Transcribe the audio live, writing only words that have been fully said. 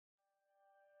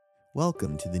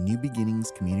Welcome to the New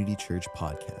Beginnings Community Church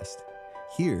podcast.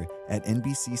 Here at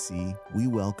NBCC, we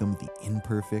welcome the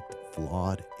imperfect,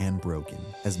 flawed, and broken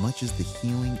as much as the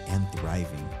healing and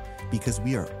thriving, because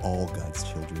we are all God's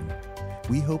children.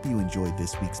 We hope you enjoyed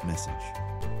this week's message.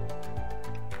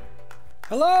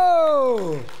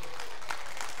 Hello!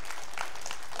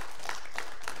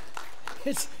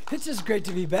 It's just great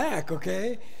to be back,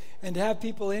 okay? And to have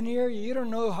people in here. You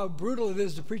don't know how brutal it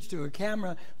is to preach to a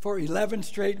camera for 11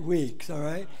 straight weeks, all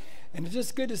right? And it's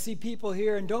just good to see people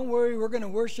here. And don't worry, we're going to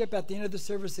worship at the end of the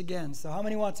service again. So how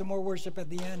many want some more worship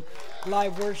at the end?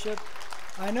 Live worship.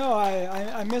 I know,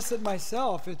 I miss it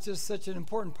myself. It's just such an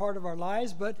important part of our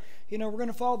lives. But, you know, we're going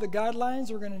to follow the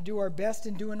guidelines. We're going to do our best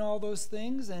in doing all those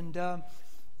things. And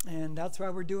that's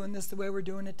why we're doing this the way we're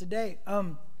doing it today.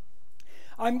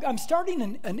 I'm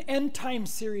starting an end time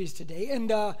series today,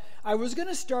 and I was going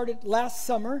to start it last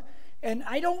summer, and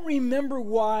I don't remember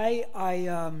why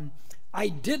I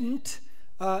didn't,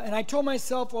 and I told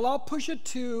myself, well, I'll push it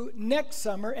to next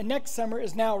summer, and next summer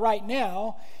is now right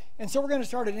now, and so we're going to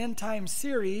start an end time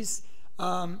series,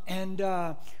 and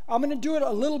I'm going to do it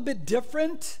a little bit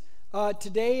different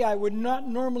today. I would not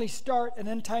normally start an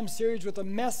end time series with a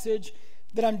message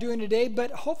that I'm doing today, but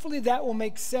hopefully that will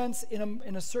make sense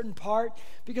in a certain part,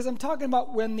 because I'm talking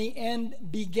about when the end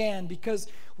began, because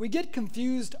we get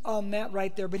confused on that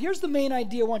right there. But here's the main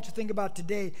idea I want you to think about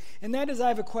today, and that is I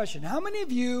have a question. How many of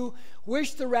you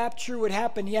wish the rapture would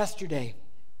happen yesterday?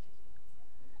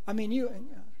 I mean, you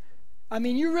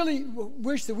really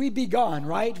wish that we'd be gone,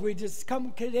 right? We just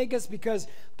come take us, because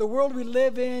the world we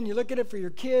live in, you look at it for your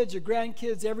kids, your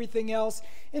grandkids, everything else,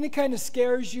 and it kind of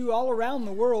scares you all around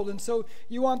the world, and so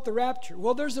you want the rapture.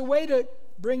 Well, there's a way to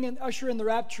usher in the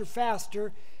rapture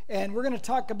faster, and we're going to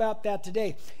talk about that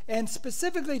today. And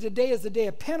specifically today is the day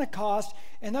of Pentecost,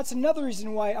 and that's another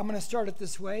reason why I'm going to start it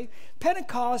this way.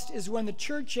 Pentecost is when the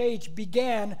church age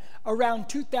began around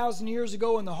 2,000 years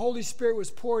ago, and the Holy Spirit was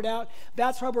poured out.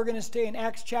 That's why we're going to stay in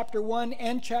Acts chapter 1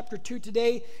 and chapter 2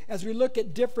 today as we look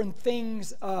at different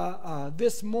things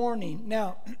this morning.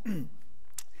 Now,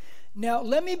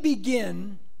 let me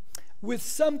begin with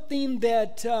something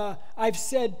that I've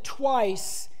said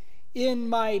twice in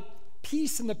my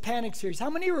Peace in the Panic series. How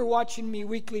many were watching me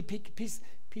weekly? Peace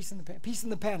in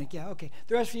the Panic. Yeah, okay.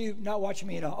 The rest of you not watching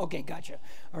me at all. Okay, gotcha.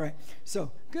 All right.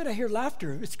 So good. I hear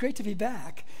laughter. It's great to be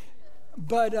back.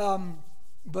 But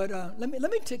let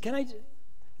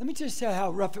me just tell you how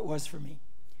rough it was for me.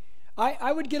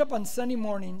 I would get up on Sunday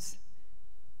mornings,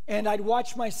 and I'd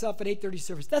watch myself at 8:30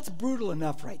 service. That's brutal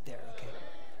enough right there. Okay.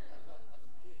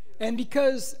 And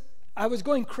because I was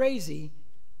going crazy,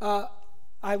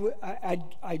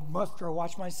 I'd muster or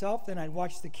watch myself, then I'd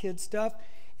watch the kids' stuff.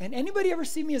 And anybody ever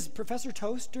see me as Professor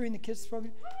Toast during the kids'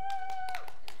 program?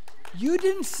 You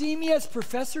didn't see me as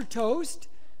Professor Toast?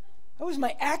 That was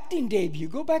my acting debut.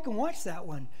 Go back and watch that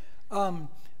one.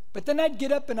 But then I'd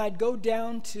get up and I'd go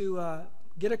down to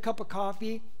get a cup of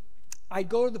coffee. I'd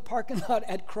go to the parking lot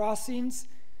at Crossings,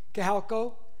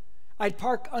 Cajalco. I'd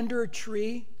park under a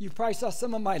tree. You probably saw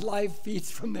some of my live feeds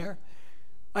from there.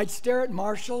 I'd stare at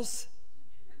Marshall's,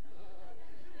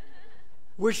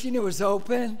 wishing it was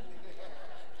open.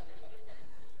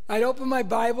 I'd open my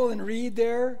Bible and read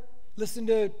there, listen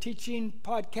to teaching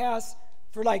podcasts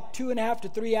for like 2.5 to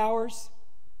 3 hours.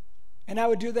 And I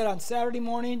would do that on Saturday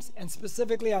mornings and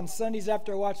specifically on Sundays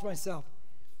after I watched myself,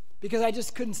 because I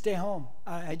just couldn't stay home.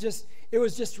 It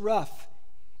was just rough.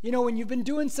 You know, when you've been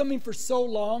doing something for so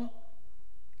long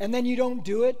and then you don't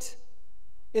do it,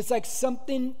 it's like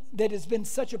something that has been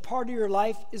such a part of your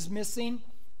life is missing.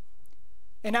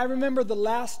 And I remember the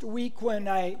last week when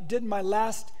I did my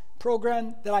last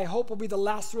program that I hope will be the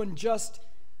last one just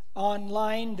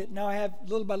online, that now I have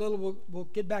little by little we'll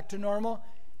get back to normal.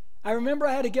 I remember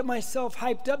I had to get myself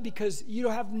hyped up because you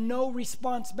have no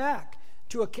response back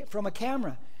from a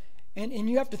camera. And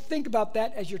you have to think about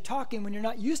that as you're talking when you're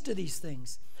not used to these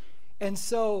things. And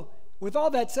so with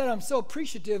all that said, I'm so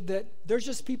appreciative that there's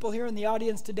just people here in the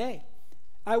audience today.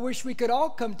 I wish we could all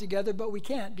come together, but we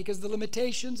can't because of the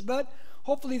limitations, but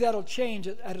hopefully that'll change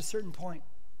at a certain point.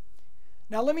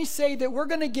 Now let me say that we're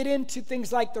going to get into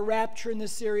things like the rapture in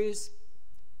this series.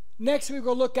 Next week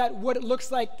we'll look at what it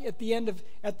looks like at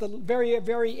the very,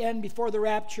 very end before the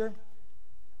rapture.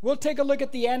 We'll take a look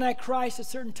at the Antichrist at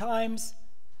certain times.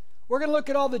 We're going to look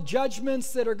at all the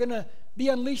judgments that are going to be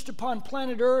unleashed upon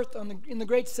planet Earth in the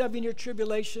great 7-year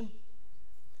tribulation.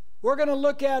 We're going to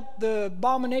look at the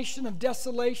abomination of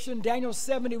desolation, Daniel's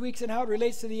 70 weeks, and how it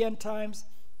relates to the end times.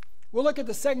 We'll look at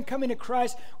the second coming of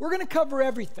Christ. We're going to cover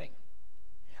everything.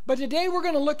 But today we're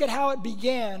going to look at how it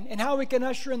began and how we can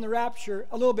usher in the rapture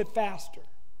a little bit faster.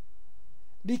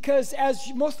 Because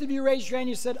as most of you raised your hand,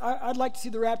 you said, I'd like to see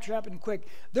the rapture happen quick.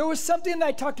 There was something that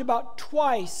I talked about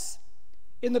twice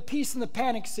in the Peace and the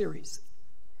Panic series.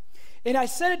 And I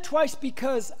said it twice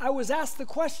because I was asked the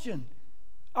question,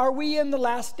 are we in the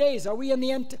last days? Are we in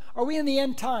the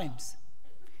end times?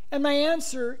 And my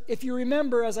answer, if you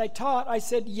remember, as I taught, I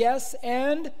said yes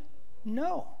and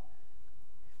no.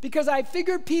 Because I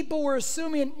figured people were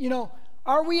assuming,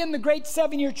 are we in the great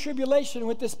 7-year tribulation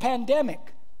with this pandemic?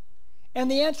 And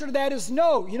the answer to that is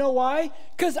no. You know why?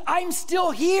 Because I'm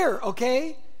still here,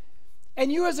 okay?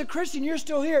 And you as a Christian, you're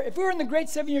still here. If we were in the great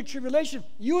 7-year tribulation,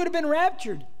 you would have been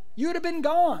raptured. You would have been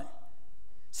gone.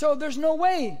 So there's no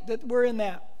way that we're in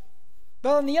that.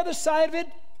 But on the other side of it,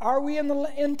 are we in the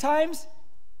end times?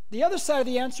 The other side of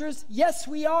the answer is yes,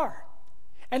 we are.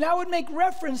 And I would make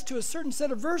reference to a certain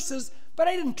set of verses, but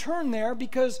I didn't turn there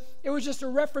because it was just a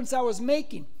reference I was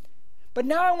making. But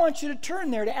now I want you to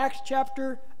turn there to Acts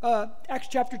chapter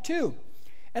 2.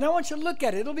 And I want you to look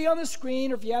at it. It'll be on the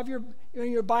screen, or if you have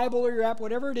your Bible or your app,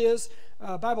 whatever it is,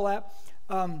 Bible app.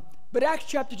 But Acts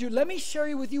chapter 2, let me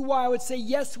share with you why I would say,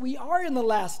 yes, we are in the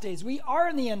last days. We are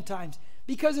in the end times.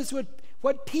 Because it's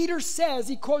what Peter says,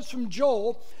 he quotes from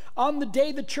Joel, on the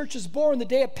day the church is born, the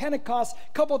day of Pentecost,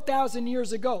 a couple thousand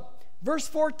years ago. Verse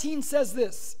 14 says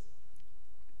this.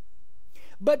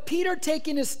 But Peter,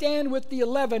 taking his stand with the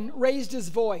 11, raised his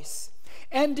voice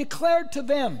and declared to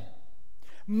them,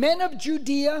 men of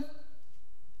Judea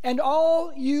and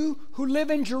all you who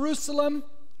live in Jerusalem,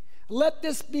 let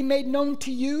this be made known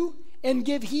to you and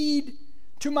give heed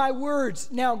to my words.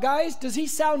 Now, guys, does he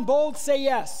sound bold? Say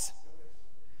yes.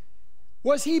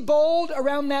 Was he bold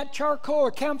around that charcoal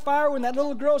or campfire when that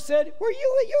little girl said,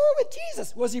 you were with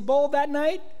Jesus? Was he bold that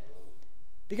night?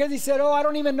 Because he said, I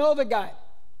don't even know the guy.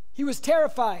 He was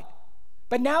terrified.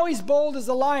 But now he's bold as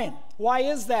a lion. Why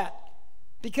is that?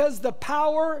 Because the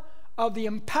power of the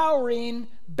empowering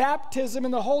baptism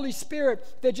in the Holy Spirit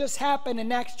that just happened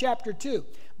in Acts chapter 2.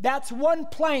 That's one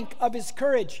plank of his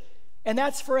courage. And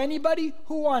that's for anybody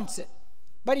who wants it.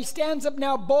 But he stands up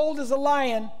now bold as a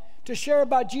lion to share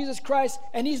about Jesus Christ,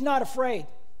 and he's not afraid.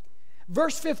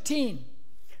 Verse 15.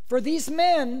 For these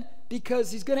men,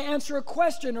 because he's going to answer a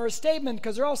question or a statement,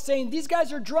 because they're all saying, these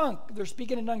guys are drunk. They're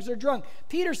speaking in tongues, they're drunk.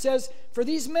 Peter says, for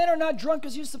these men are not drunk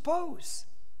as you suppose.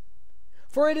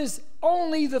 For it is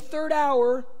only the 3rd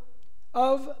hour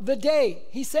of the day.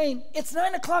 He's saying, it's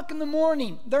 9 o'clock in the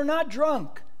morning. They're not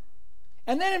drunk.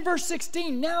 And then in verse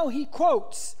 16, now he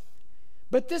quotes,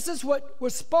 but this is what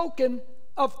was spoken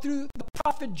of through the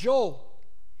prophet Joel.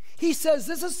 He says,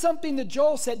 this is something that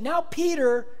Joel said. Now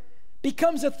Peter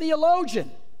becomes a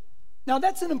theologian. Now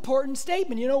that's an important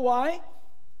statement. You know why?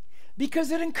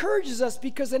 Because it encourages us.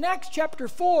 Because in Acts chapter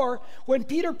 4, when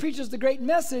Peter preaches the great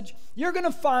message, you're going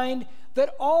to find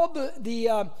that all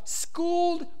the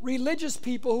schooled religious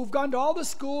people who've gone to all the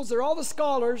schools, they're all the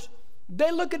scholars,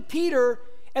 they look at Peter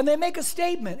and they make a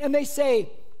statement and they say,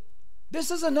 this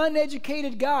is an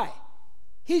uneducated guy.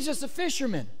 He's just a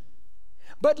fisherman.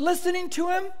 But listening to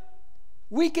him,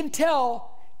 we can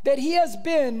tell that he has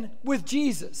been with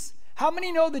Jesus. How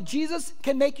many know that Jesus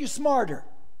can make you smarter?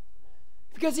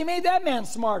 Because he made that man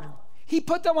smarter. He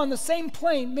put them on the same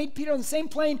plane, made Peter on the same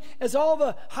plane as all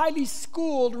the highly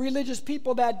schooled religious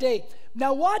people that day.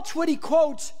 Now watch what he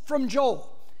quotes from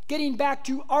Joel, getting back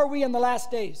to, are we in the last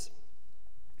days?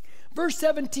 Verse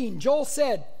 17, Joel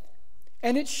said,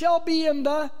 and it shall be in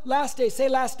the last days. Say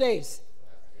last days.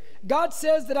 God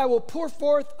says that I will pour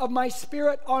forth of my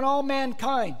spirit on all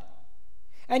mankind.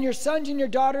 And your sons and your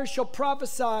daughters shall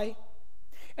prophesy.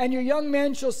 And your young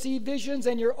men shall see visions.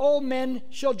 And your old men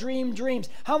shall dream dreams.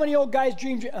 How many old guys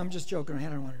dream? I'm just joking. I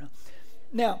don't want to know.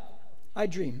 Now, I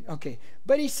dream. Okay.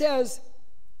 But he says,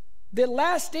 the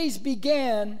last days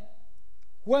began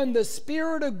when the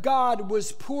Spirit of God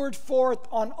was poured forth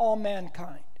on all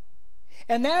mankind.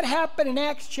 And that happened in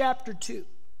Acts chapter 2.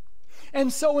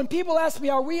 And so when people ask me,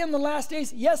 are we in the last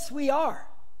days? Yes, we are.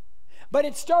 But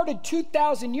it started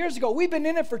 2,000 years ago. We've been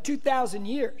in it for 2,000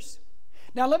 years.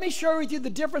 Now, let me share with you the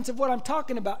difference of what I'm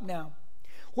talking about now.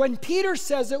 When Peter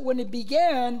says it, when it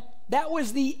began, that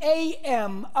was the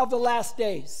AM of the last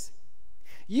days.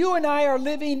 You and I are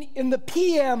living in the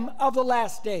PM of the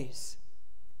last days.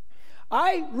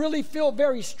 I really feel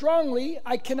very strongly,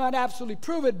 I cannot absolutely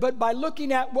prove it, but by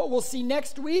looking at what we'll see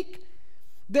next week,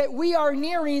 that we are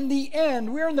nearing the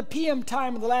end. We're in the PM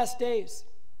time of the last days.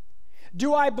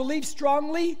 Do I believe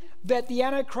strongly that the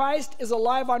Antichrist is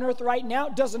alive on earth right now?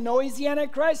 Doesn't know he's the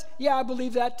Antichrist? Yeah, I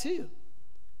believe that too.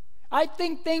 I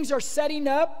think things are setting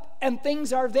up and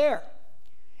things are there.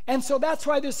 And so that's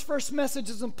why this first message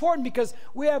is important, because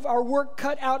we have our work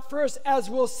cut out for us, as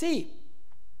we'll see.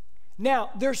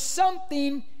 Now, there's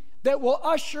something that will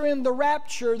usher in the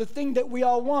rapture, the thing that we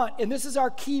all want. And this is our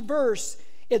key verse.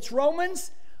 It's Romans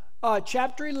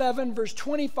chapter 11, verse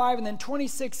 25 and then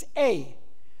 26a.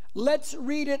 Let's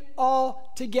read it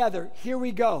all together. Here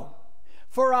we go.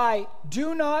 For I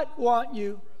do not want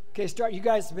you. Okay, start. You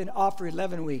guys have been off for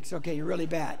 11 weeks. Okay, you're really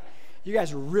bad. You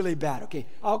guys are really bad. Okay,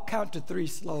 I'll count to 3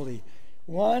 slowly.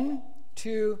 1,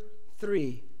 2,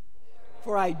 3.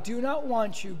 For I do not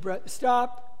want you,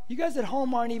 stop. You guys at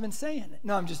home aren't even saying it.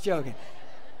 No, I'm just joking.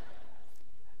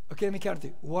 Okay, let me count to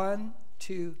 3. 1,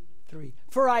 2, 3.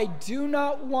 For I do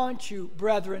not want you,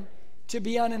 brethren, to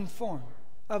be uninformed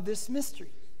of this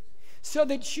mystery, so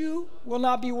that you will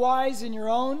not be wise in your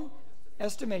own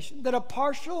estimation, that a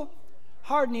partial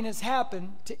hardening has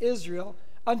happened to Israel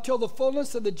until the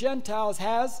fullness of the Gentiles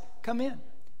has come in.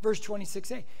 Verse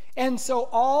 26a. And so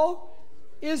all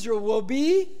Israel will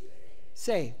be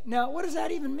saved. Now, what does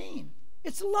that even mean?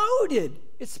 It's loaded.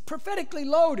 It's prophetically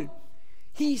loaded.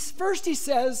 He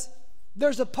says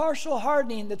there's a partial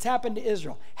hardening that's happened to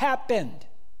Israel. Happened.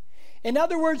 In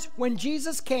other words, when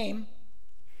Jesus came,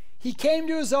 he came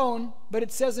to his own, but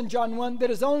it says in John 1 that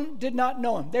his own did not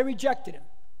know him. They rejected him.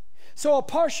 So a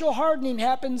partial hardening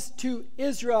happens to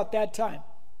Israel at that time.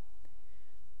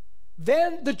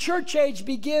 Then the church age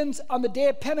begins on the day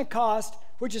of Pentecost,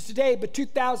 which is today, but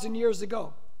 2,000 years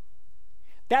ago.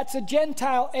 That's a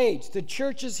Gentile age. The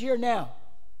church is here now.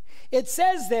 It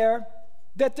says there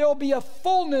that there will be a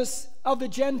fullness of the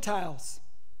Gentiles.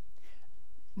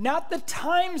 Not the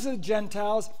times of the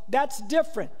Gentiles. That's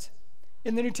different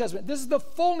in the New Testament. This is the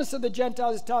fullness of the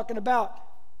Gentiles he's talking about.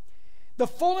 The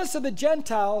fullness of the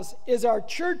Gentiles is our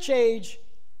church age,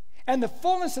 and the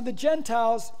fullness of the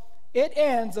Gentiles, it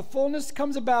ends, the fullness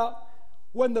comes about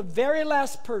when the very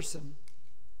last person,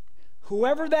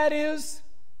 whoever that is,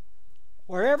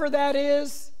 wherever that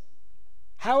is,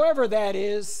 however that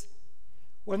is,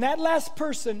 when that last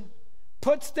person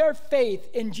puts their faith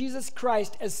in Jesus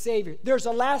Christ as Savior, there's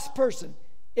a last person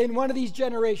in one of these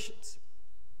generations.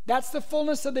 That's the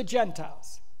fullness of the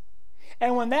Gentiles.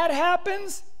 And when that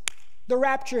happens, the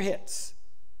rapture hits.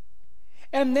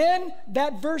 And then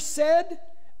that verse said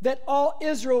that all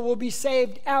Israel will be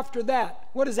saved after that.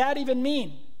 What does that even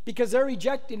mean? Because they're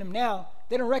rejecting him now.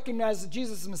 They don't recognize that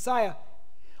Jesus is Messiah.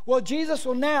 Well, Jesus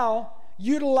will now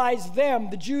utilize them,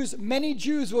 the Jews. Many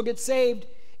Jews will get saved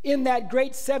in that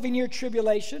great 7-year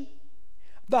tribulation.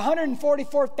 The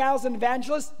 144,000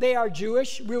 evangelists, they are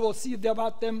Jewish. We will see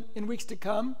about them in weeks to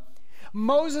come.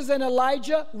 Moses and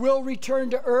Elijah will return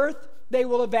to earth. They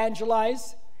will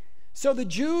evangelize. So the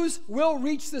Jews will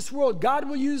reach this world. God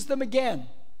will use them again.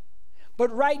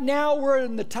 But right now we're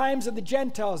in the times of the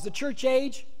Gentiles, the church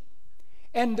age,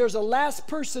 and there's a last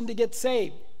person to get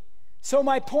saved. So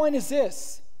my point is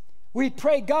this. We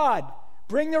pray, God,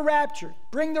 bring the rapture,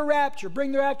 bring the rapture,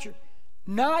 bring the rapture.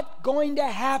 Not going to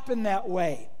happen that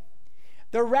way.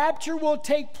 The rapture will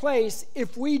take place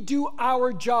if we do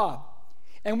our job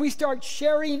and we start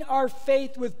sharing our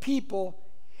faith with people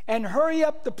and hurry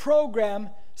up the program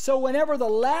so whenever the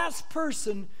last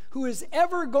person who is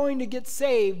ever going to get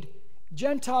saved,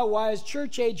 Gentile-wise,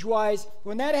 church age-wise,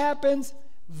 when that happens,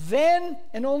 then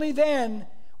and only then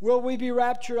will we be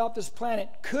raptured off this planet.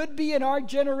 Could be in our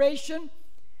generation,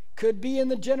 could be in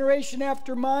the generation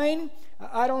after mine,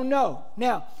 I don't know.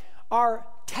 Now, our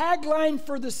tagline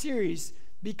for the series,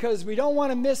 because we don't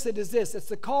want to miss it, is this. It's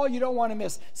the call you don't want to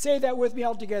miss. Say that with me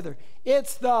all together.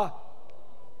 It's the...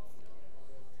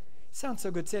 Sounds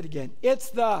so good. Say it again. It's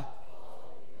the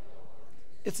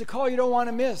call you don't want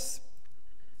to miss.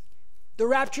 The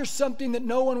rapture is something that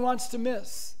no one wants to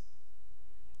miss.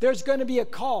 There's going to be a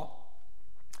call,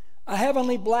 a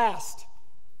heavenly blast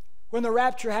when the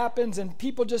rapture happens and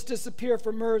people just disappear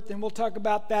from earth, and we'll talk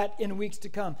about that in weeks to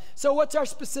come. So what's our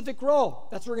specific role?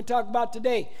 That's what we're going to talk about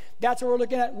today. That's what we're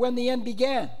looking at, when the end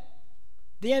began.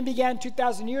 The end began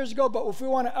 2,000 years ago, but if we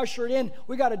want to usher it in,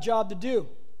 we got a job to do.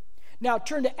 Now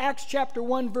turn to Acts chapter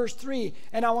 1, verse 3,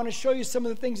 and I want to show you some of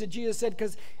the things that Jesus said,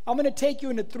 because I'm going to take you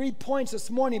into 3 points this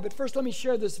morning, but first let me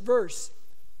share this verse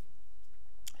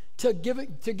to give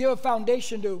a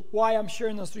foundation to why I'm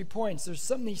sharing those 3 points. There's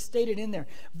something he stated in there.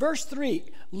 Verse 3,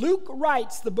 Luke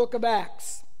writes the book of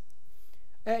Acts.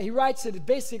 He writes it,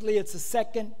 basically it's the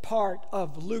second part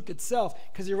of Luke itself,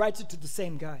 because he writes it to the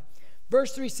same guy.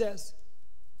 Verse 3 says,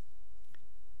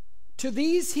 to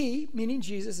these he, meaning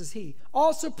Jesus is he,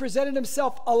 also presented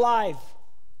himself alive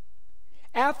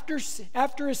after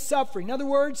his suffering. In other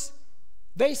words,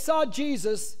 they saw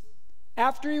Jesus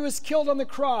after he was killed on the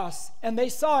cross, and they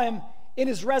saw him in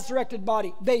his resurrected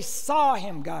body. They saw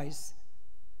him, guys.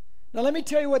 Now let me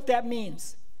tell you what that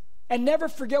means. And never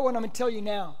forget what I'm going to tell you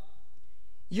now.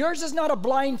 Yours is not a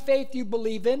blind faith you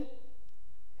believe in.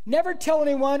 Never tell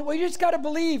anyone, well, you just got to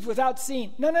believe without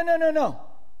seeing. No.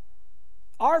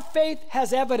 Our faith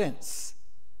has evidence.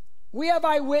 We have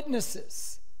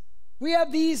eyewitnesses. We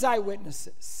have these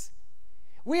eyewitnesses.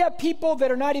 We have people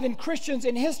that are not even Christians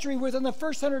in history within the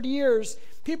first 100 years,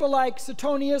 people like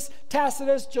Suetonius,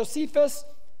 Tacitus, Josephus,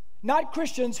 not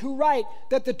Christians, who write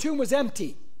that the tomb was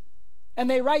empty. And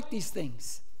they write these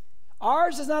things.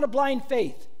 Ours is not a blind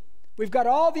faith. We've got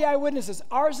all the eyewitnesses.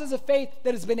 Ours is a faith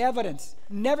that has been evidenced.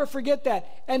 Never forget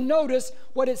that. And notice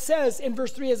what it says in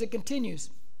verse 3 as it continues.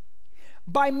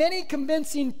 By many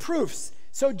convincing proofs.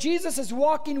 So Jesus is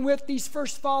walking with these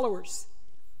first followers.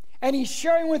 And he's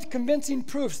sharing with convincing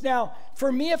proofs. Now,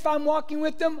 for me, if I'm walking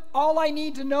with them, all I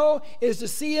need to know is to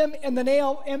see him in the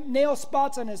nail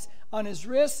spots on his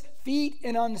wrists, feet,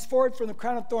 and on his forehead from the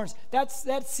crown of thorns. That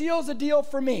seals the deal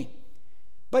for me.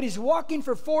 But he's walking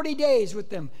for 40 days with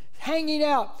them, hanging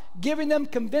out, giving them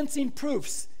convincing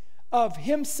proofs of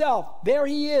himself. There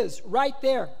he is, right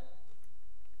there.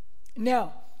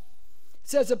 Now, it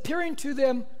says, appearing to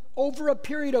them over a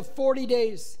period of 40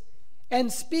 days,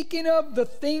 and speaking of the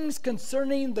things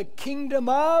concerning the kingdom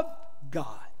of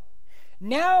God.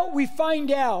 Now we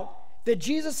find out that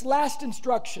Jesus' last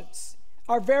instructions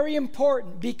are very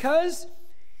important because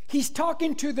he's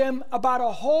talking to them about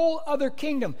a whole other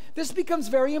kingdom. This becomes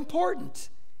very important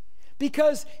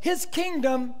because his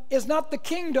kingdom is not the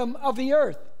kingdom of the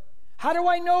earth. How do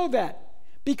I know that?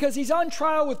 Because he's on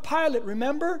trial with Pilate,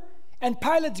 remember? And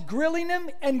Pilate's grilling him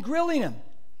and grilling him.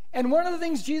 And one of the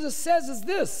things Jesus says is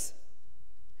this,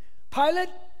 Pilate,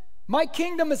 my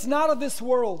kingdom is not of this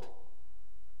world.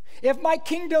 If my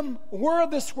kingdom were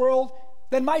of this world,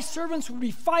 then my servants would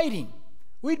be fighting.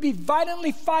 We'd be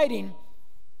violently fighting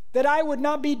that I would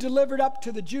not be delivered up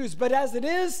to the Jews. But as it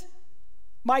is,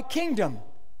 my kingdom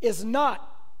is not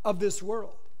of this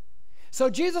world. So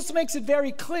Jesus makes it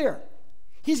very clear.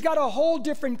 He's got a whole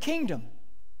different kingdom.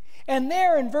 And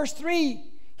there in verse 3,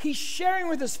 he's sharing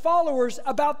with his followers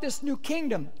about this new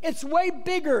kingdom. It's way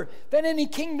bigger than any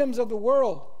kingdoms of the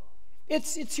world.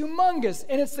 It's humongous,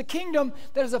 and it's the kingdom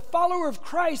that is a follower of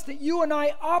Christ that you and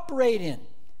I operate in.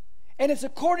 And it's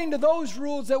according to those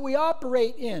rules that we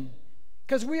operate in,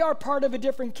 because we are part of a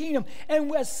different kingdom.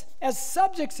 And as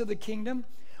subjects of the kingdom,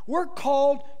 we're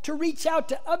called to reach out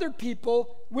to other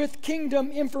people with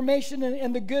kingdom information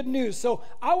and the good news. So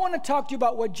I want to talk to you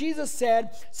about what Jesus said,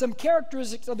 some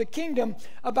characteristics of the kingdom,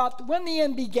 about when the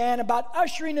end began, about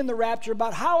ushering in the rapture,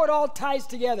 about how it all ties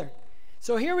together.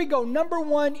 So here we go. Number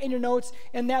one in your notes,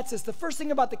 and that's this. The first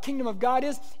thing about the kingdom of God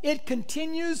is it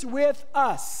continues with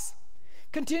us.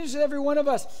 Continues with every one of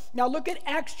us. Now look at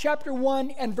Acts chapter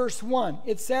 1 and verse 1.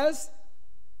 It says,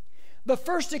 the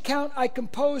first account I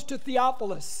composed to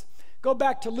Theophilus. Go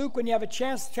back to Luke when you have a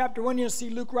chance. Chapter 1, you'll see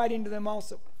Luke writing to them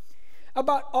also.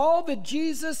 About all that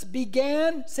Jesus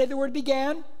began, say the word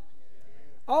began.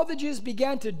 All that Jesus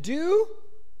began to do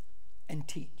and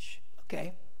teach.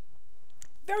 Okay?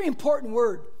 Very important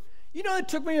word. You know, it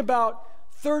took me about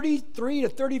 33 to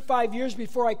 35 years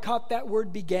before I caught that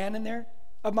word began in there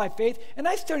of my faith. And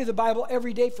I study the Bible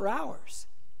every day for hours.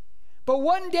 But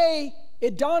one day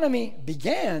it dawned on me,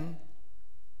 began,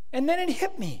 and then it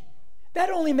hit me. That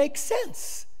only makes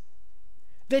sense.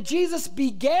 That Jesus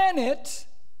began it,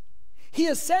 he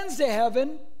ascends to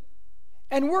heaven,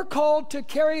 and we're called to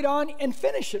carry it on and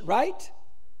finish it, right?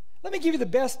 Let me give you the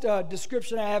best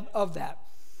description I have of that.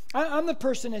 I'm the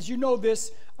person, as you know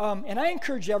this, and I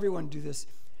encourage everyone to do this.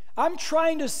 I'm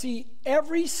trying to see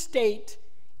every state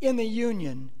in the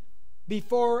union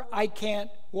before I can't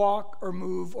walk or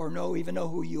move or even know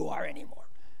who you are anymore.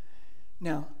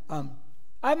 Now,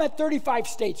 I'm at 35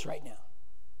 states right now.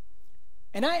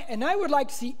 And I would like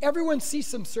to see everyone see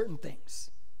some certain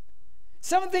things.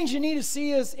 Some of the things you need to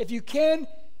see is, if you can,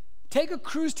 take a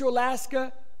cruise to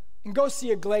Alaska and go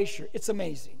see a glacier. It's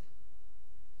amazing.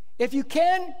 If you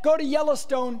can, go to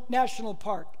Yellowstone National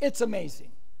Park. It's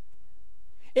amazing.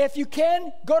 If you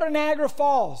can, go to Niagara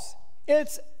Falls.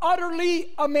 It's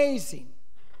utterly amazing.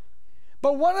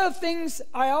 But one of the things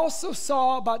I also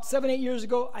saw about 7-8 years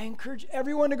ago, I encourage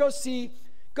everyone to go see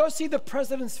the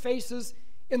president's faces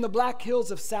in the Black Hills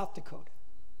of South Dakota.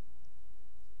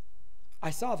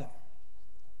 I saw them.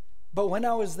 But when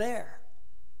I was there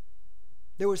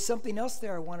was something else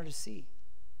there I wanted to see.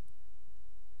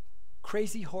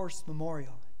 Crazy Horse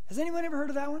Memorial. Has anyone ever heard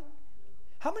of that one?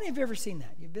 How many have you ever seen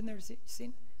that? You've been there to seen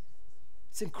it?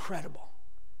 It's incredible.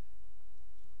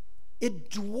 It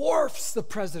dwarfs the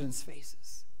president's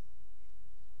faces.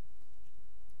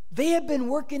 They have been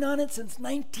working on it since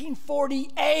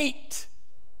 1948.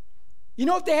 You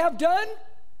know what they have done?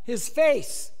 His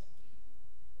face.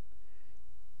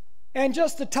 and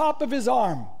just the top of his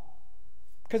arm,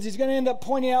 because he's going to end up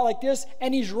pointing out like this,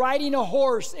 and he's riding a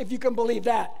horse, if you can believe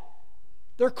that.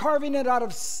 They're carving it out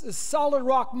of solid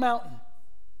rock mountain.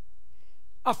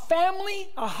 A family,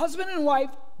 a husband and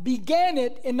wife, began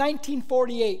it in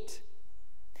 1948.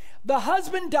 The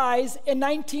husband dies in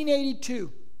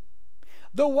 1982.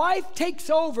 The wife takes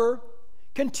over,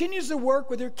 continues to work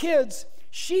with her kids.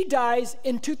 She dies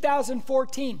in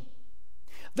 2014.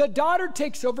 The daughter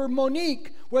takes over,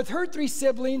 Monique, with her 3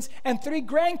 siblings and 3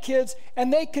 grandkids,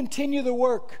 and they continue the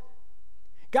work.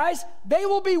 Guys, they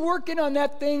will be working on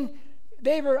that thing.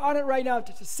 They were on it right now,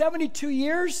 72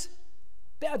 years.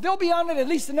 They'll be on it at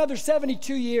least another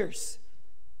 72 years.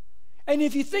 And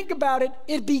if you think about it,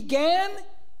 it began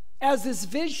as this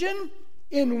vision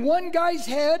in one guy's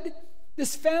head,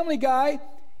 this family guy,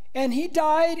 and he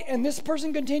died, and this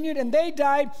person continued, and they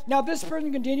died. Now this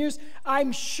person continues.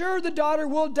 I'm sure the daughter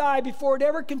will die before it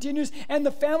ever continues, and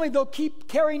the family, they'll keep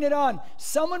carrying it on.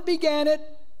 Someone began it,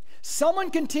 someone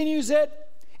continues it,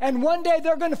 and one day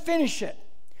they're going to finish it.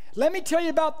 Let me tell you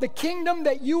about the kingdom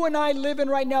that you and I live in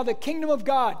right now, the kingdom of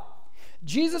God.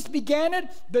 Jesus began it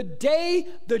the day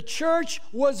the church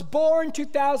was born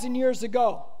 2,000 years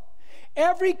ago.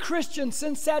 Every Christian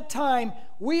since that time,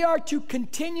 we are to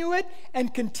continue it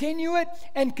and continue it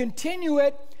and continue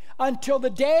it until the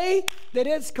day that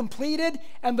it's completed,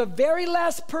 and the very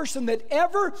last person that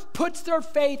ever puts their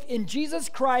faith in Jesus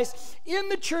Christ in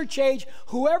the church age,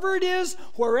 whoever it is,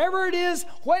 wherever it is,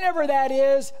 whenever that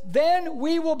is, then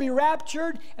we will be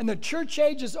raptured, and the church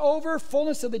age is over,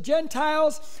 fullness of the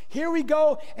Gentiles. Here we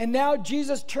go, and now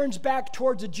Jesus turns back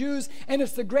towards the Jews, and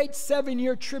it's the great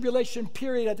 7-year tribulation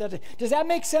period at that time. Does that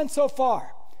make sense so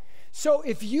far? So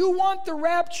if you want the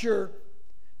rapture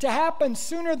to happen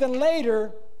sooner than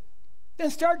later, then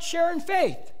start sharing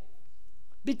faith,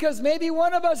 because maybe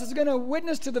one of us is going to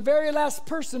witness to the very last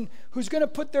person who's going to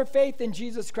put their faith in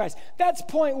Jesus Christ. That's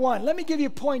point 1. Let me give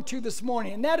you point 2 this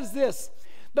morning, and that is this: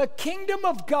 the kingdom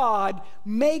of God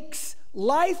makes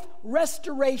life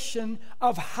restoration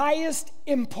of highest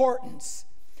importance.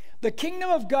 The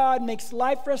kingdom of God makes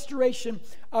life restoration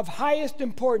of highest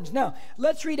importance. Now,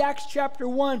 let's read Acts chapter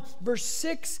 1, verse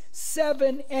 6,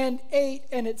 7, and 8,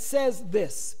 and it says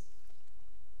this.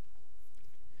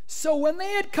 So when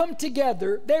they had come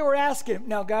together, they were asking him.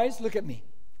 Now, guys, look at me.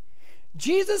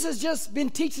 Jesus has just been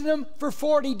teaching them for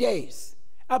 40 days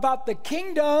about the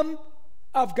kingdom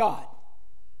of God.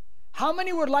 How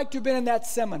many would like to have been in that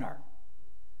seminar?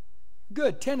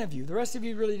 Good, 10 of you. The rest of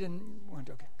you really didn't want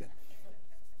to. Okay, good.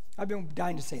 I've been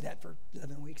dying to say that for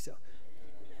 11 weeks.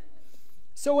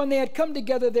 So when they had come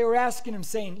together, they were asking him,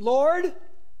 saying, Lord,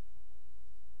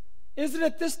 is it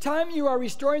at this time you are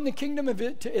restoring the kingdom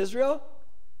to Israel?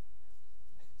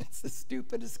 It's the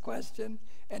stupidest question,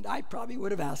 and I probably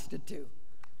would have asked it too.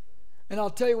 And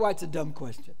I'll tell you why it's a dumb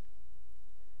question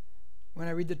when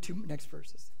I read the 2 next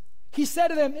verses. He said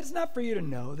to them, it's not for you to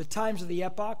know the times of the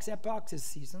epochs is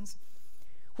seasons,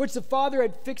 which the Father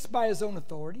had fixed by his own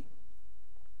authority.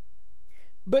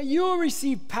 But you will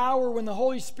receive power when the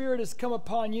Holy Spirit has come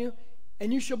upon you,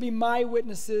 and you shall be my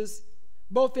witnesses,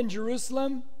 both in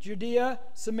Jerusalem, Judea,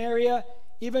 Samaria,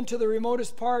 even to the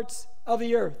remotest parts of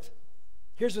the earth.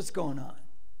 Here's what's going on.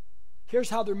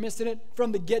 Here's how they're missing it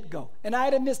from the get-go. And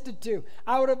I'd have missed it too.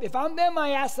 If I'm them,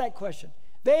 I ask that question.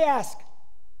 They ask,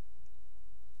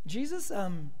 Jesus,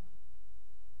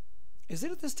 is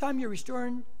it at this time you're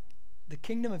restoring the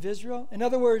kingdom of Israel? In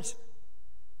other words,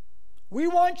 we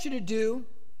want you to do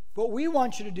what we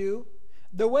want you to do,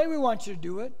 the way we want you to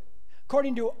do it,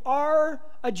 according to our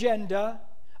agenda,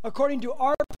 according to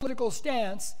our political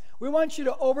stance. We want you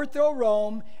to overthrow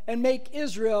Rome and make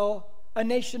Israel a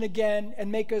nation again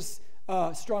and make us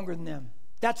stronger than them.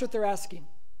 That's what they're asking.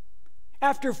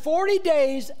 After 40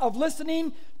 days of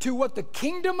listening to what the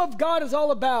kingdom of God is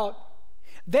all about,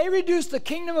 they reduced the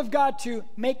kingdom of God to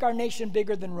make our nation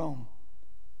bigger than Rome.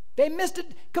 They missed it.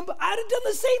 I'd have done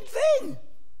the same thing.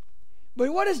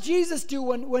 But what does Jesus do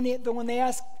when they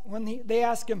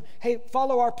ask him, hey,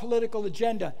 follow our political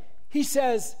agenda? He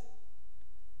says,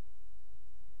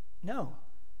 no.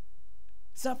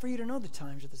 It's not for you to know the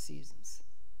times or the seasons.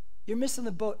 You're missing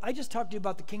the boat. I just talked to you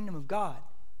about the kingdom of God.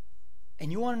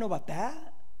 And you want to know about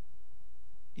that?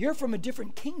 You're from a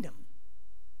different kingdom.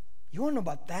 You want to know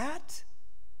about that?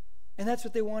 And that's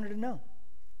what they wanted to know.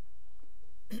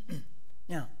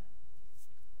 Now,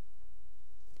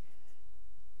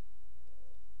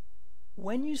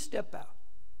 when you step out,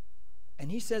 and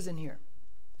he says in here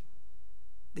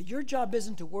that your job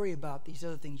isn't to worry about these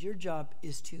other things. Your job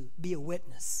is to be a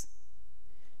witness.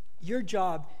 Your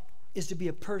job is to be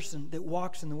a person that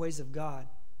walks in the ways of God.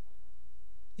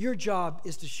 Your job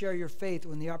is to share your faith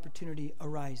when the opportunity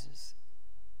arises.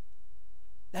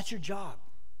 That's your job.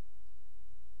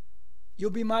 You'll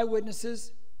be my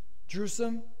witnesses,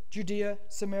 Jerusalem, Judea,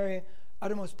 Samaria,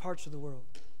 uttermost parts of the world.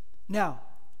 Now,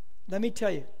 let me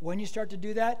tell you, when you start to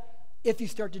do that, if you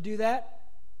start to do that,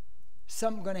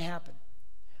 something's going to happen.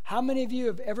 How many of you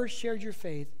have ever shared your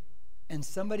faith and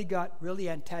somebody got really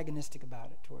antagonistic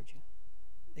about it towards you?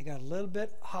 They got a little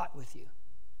bit hot with you.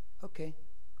 Okay,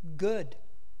 good.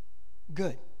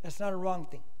 Good. That's not a wrong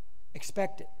thing.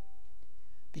 Expect it.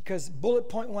 Because bullet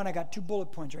point 1, I got 2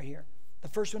 bullet points right here. The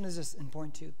first one is this in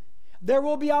point 2. There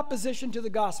will be opposition to the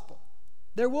gospel.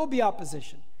 There will be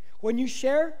opposition. When you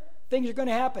share, things are going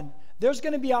to happen. There's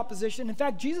going to be opposition. In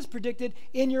fact, Jesus predicted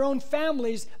in your own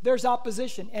families there's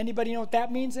opposition. Anybody know what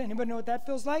that means? Anybody know what that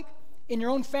feels like? In your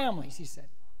own families, he said.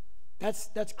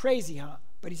 That's crazy, huh?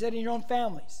 But he said in your own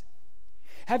families.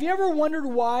 Have you ever wondered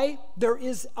why there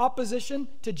is opposition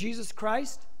to Jesus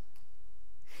Christ?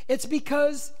 It's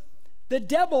because the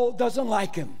devil doesn't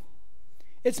like him.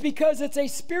 It's because it's a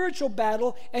spiritual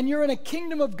battle and you're in a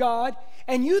kingdom of God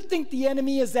and you think the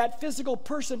enemy is that physical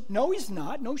person. No, he's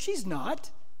not. No, she's not.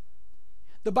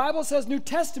 The Bible says, New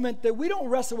Testament, that we don't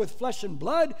wrestle with flesh and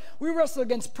blood. We wrestle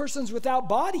against persons without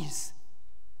bodies.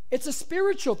 It's a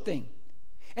spiritual thing.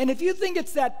 And if you think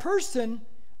it's that person,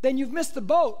 then you've missed the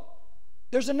boat.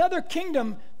 There's another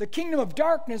kingdom, the kingdom of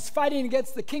darkness, fighting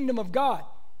against the kingdom of God.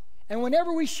 And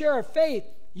whenever we share our faith,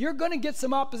 you're going to get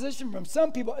some opposition from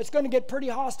some people. It's going to get pretty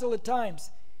hostile at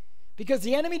times because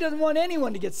the enemy doesn't want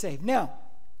anyone to get saved. Now,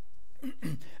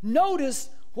 notice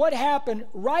what happened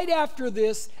right after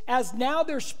this as now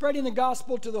they're spreading the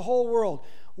gospel to the whole world.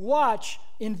 Watch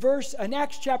in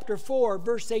Acts chapter 4,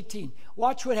 verse 18.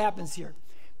 Watch what happens here.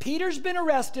 Peter's been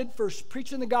arrested for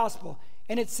preaching the gospel.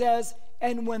 And it says,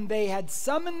 and when they had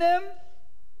summoned them,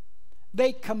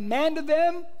 they commanded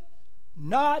them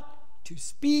not to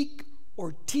speak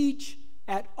or teach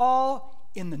at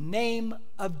all in the name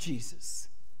of Jesus.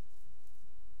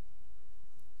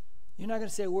 You're not going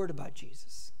to say a word about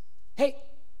Jesus. Hey,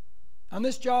 on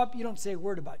this job, you don't say a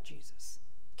word about Jesus.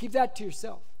 Keep that to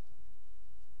yourself.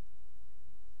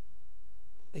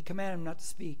 They command him not to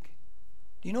speak.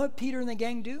 Do you know what Peter and the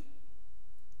gang do?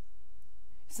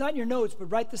 It's not in your notes, but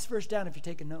write this verse down if you're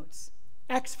taking notes.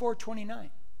 Acts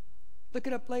 4:29. Look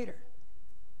it up later.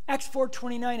 Acts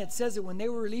 4:29, it says that when they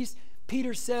were released,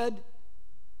 Peter said,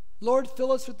 Lord,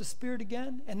 fill us with the Spirit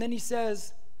again. And then he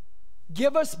says,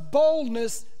 give us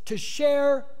boldness to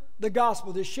share the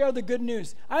gospel, to share the good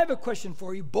news. I have a question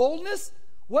for you. Boldness?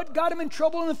 What got him in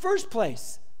trouble in the first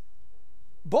place?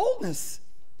 Boldness.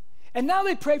 And now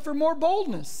they pray for more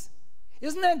boldness.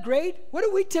 Isn't that great? What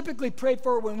do we typically pray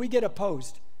for when we get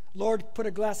opposed? Lord, put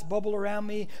a glass bubble around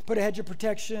me, put a hedge of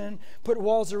protection, put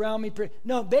walls around me.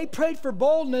 No, they prayed for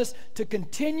boldness to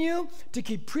continue, to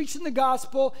keep preaching the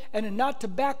gospel, and not to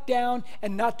back down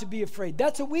and not to be afraid.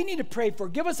 That's what we need to pray for.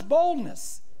 Give us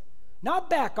boldness. Not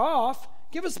back off.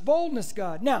 Give us boldness,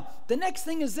 God. Now, the next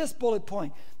thing is this bullet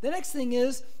point. The next thing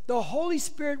is the Holy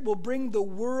Spirit will bring the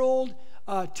world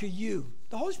to you.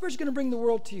 The Holy Spirit's going to bring the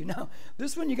world to you. Now,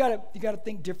 this one you got to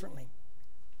think differently.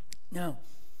 Now,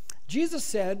 Jesus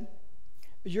said,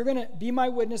 you're going to be my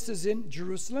witnesses in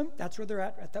Jerusalem. That's where they're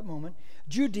at that moment.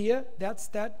 Judea, that's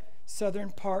that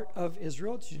southern part of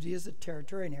Israel. Judea is a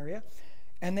territory, an area.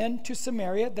 And then to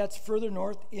Samaria, that's further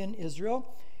north in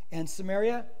Israel. And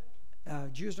Samaria,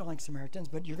 Jews don't like Samaritans,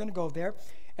 but you're going to go there.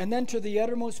 And then to the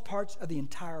uttermost parts of the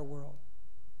entire world.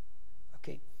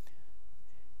 Okay.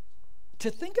 To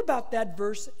think about that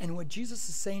verse and what Jesus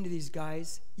is saying to these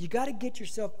guys, you got to get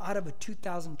yourself out of a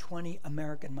 2020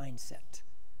 American mindset.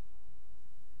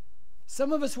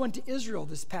 Some of us went to Israel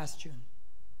this past June.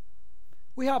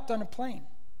 We hopped on a plane.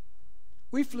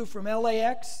 We flew from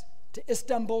LAX to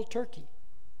Istanbul, Turkey.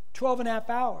 12 and a half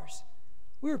hours.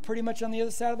 We were pretty much on the other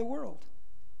side of the world.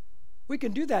 We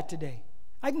can do that today.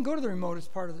 I can go to the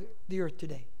remotest part of the earth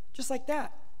today, just like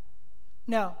that.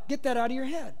 Now, get that out of your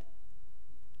head.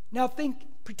 Now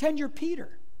pretend you're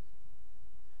Peter.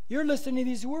 You're listening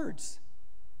to these words.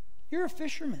 You're a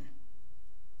fisherman.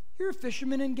 You're a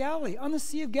fisherman in Galilee, on the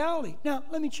Sea of Galilee. Now,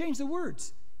 let me change the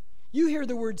words. You hear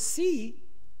the word sea,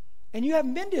 and you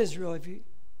haven't been to Israel. If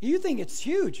you think it's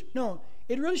huge. No,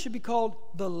 it really should be called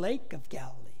the Lake of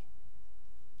Galilee.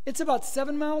 It's about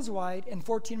 7 miles wide and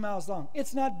 14 miles long.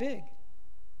 It's not big.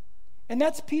 And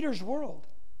that's Peter's world.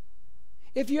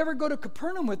 If you ever go to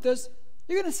Capernaum with us,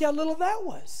 you're going to see how little that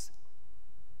was.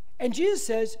 And Jesus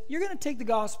says, you're going to take the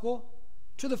gospel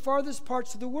to the farthest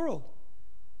parts of the world.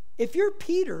 If you're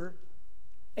Peter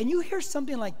and you hear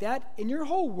something like that and your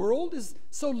whole world is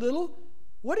so little,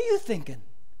 what are you thinking?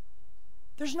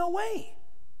 There's no way.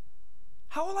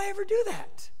 How will I ever do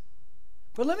that?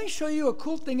 But let me show you a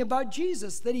cool thing about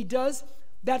Jesus that he does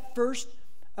that first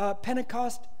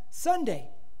Pentecost Sunday.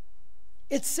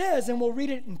 It says, and we'll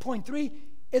read it in point 3,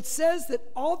 it says that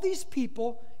all these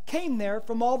people came there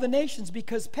from all the nations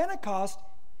because Pentecost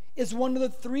is one of the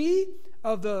 3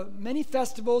 of the many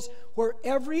festivals where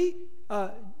every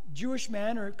Jewish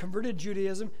man or converted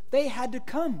Judaism, they had to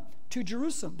come to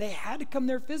Jerusalem. They had to come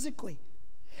there physically.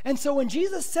 And so when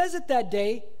Jesus says it that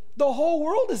day, the whole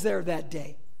world is there that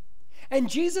day. And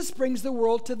Jesus brings the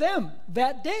world to them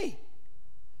that day.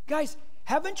 Guys,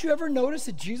 haven't you ever noticed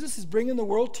that Jesus is bringing the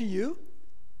world to you?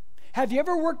 Have you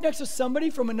ever worked next to somebody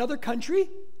from another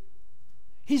country?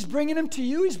 He's bringing them to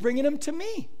you. He's bringing them to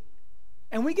me.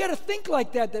 And we got to think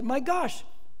like that my gosh,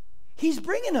 he's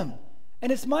bringing them.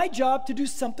 And it's my job to do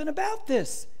something about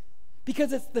this.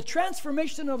 Because it's the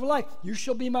transformation of life. You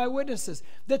shall be my witnesses.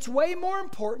 That's way more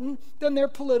important than their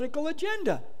political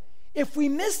agenda. If we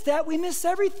miss that, we miss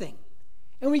everything.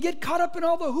 And we get caught up in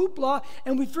all the hoopla,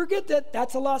 and we forget that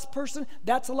that's a lost person,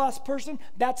 that's a lost person,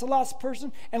 that's a lost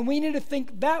person, and we need to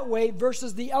think that way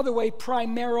versus the other way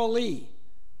primarily.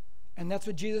 And that's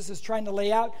what Jesus is trying to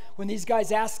lay out when these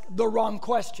guys ask the wrong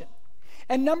question.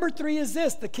 And number 3 is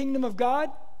this: the kingdom of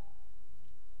God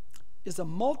is a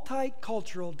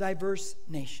multicultural, diverse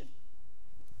nation.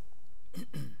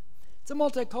 It's a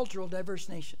multicultural, diverse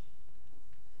nation.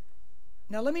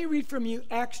 Now, let me read from you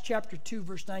Acts chapter 2,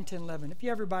 verse 9, 10, 11. If you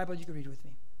have your Bible, you can read it with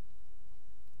me.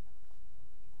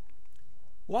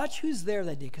 Watch who's there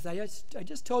that day, because I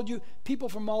just told you people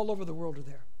from all over the world are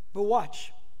there. But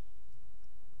watch.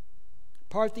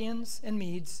 Parthians and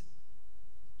Medes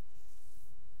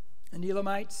and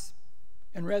Elamites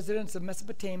and residents of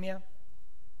Mesopotamia,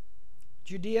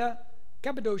 Judea,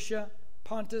 Cappadocia,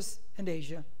 Pontus, and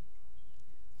Asia,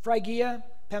 Phrygia,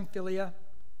 Pamphylia.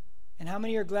 And how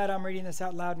many are glad I'm reading this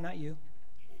out loud, not you?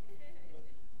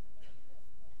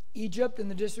 Egypt and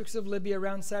the districts of Libya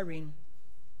around Cyrene,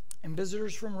 and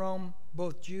visitors from Rome,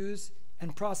 both Jews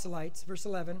and proselytes. Verse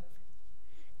 11.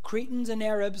 Cretans and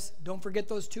Arabs, don't forget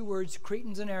those 2 words,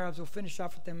 Cretans and Arabs. We'll finish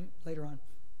off with them later on.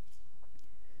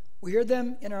 We hear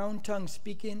them in our own tongue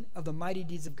speaking of the mighty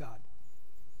deeds of God.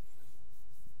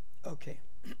 Okay.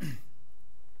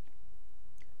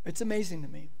 It's amazing to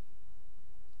me.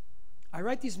 I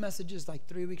write these messages like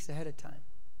 3 weeks ahead of time.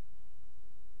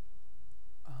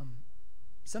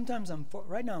 Sometimes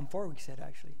right now I'm 4 weeks ahead,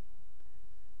 actually.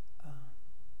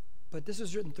 But this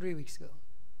was written 3 weeks ago.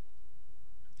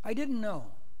 I didn't know.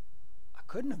 I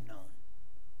couldn't have known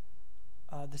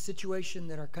the situation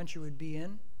that our country would be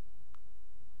in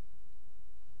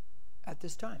at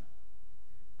this time.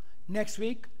 Next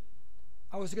week,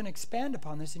 I was going to expand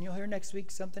upon this, and you'll hear next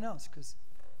week something else, because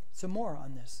some more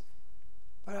on this.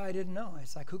 But I didn't know.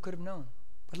 It's like, who could have known?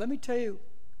 But let me tell you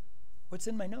what's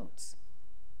in my notes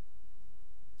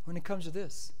when it comes to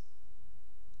this.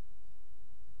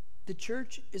 The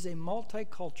church is a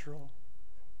multicultural,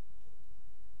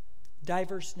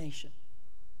 diverse nation.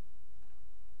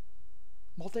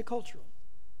 Multicultural.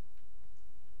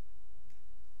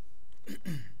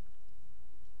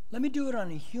 Let me do it on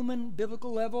a human,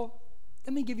 biblical level.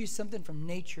 Let me give you something from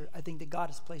nature, I think, that God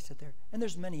has placed it there. And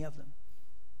there's many of them.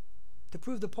 To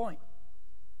prove the point.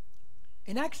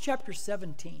 In Acts chapter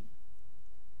 17,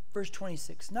 verse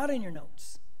 26, not in your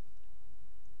notes,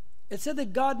 it said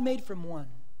that God made from one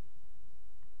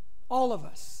all of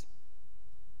us.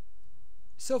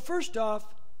 So first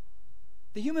off,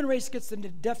 the human race gets the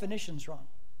definitions wrong.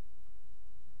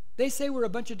 They say we're a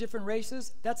bunch of different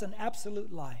races. That's an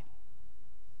absolute lie.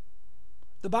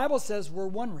 The Bible says we're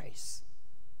one race,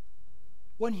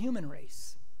 one human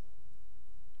race,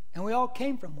 and we all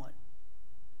came from one.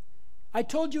 I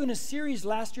told you in a series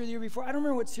last year, the year before, I don't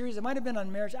remember what series, it might have been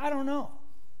on marriage, I don't know.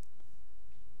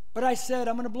 But I said,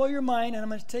 I'm going to blow your mind, and I'm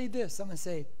going to tell you this. I'm going to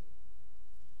say,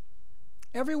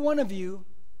 every one of you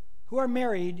who are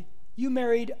married, you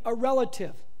married a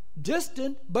relative.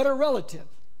 Distant, but a relative.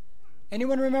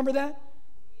 Anyone remember that?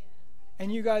 Yeah.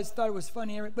 And you guys thought it was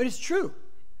funny, but it's true.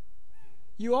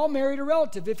 You all married a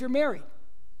relative if you're married,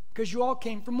 because you all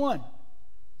came from one.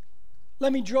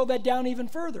 Let me drill that down even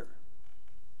further.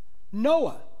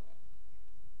 Noah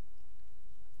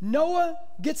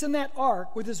gets in that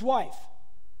ark with his wife.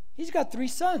 He's got 3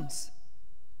 sons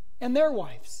and their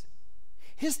wives.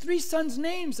 His 3 sons'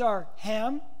 names are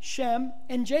Ham, Shem,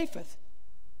 and Japheth.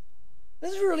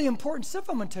 This is really important stuff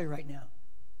I'm going to tell you right now.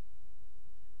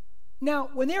 Now,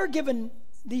 when they are given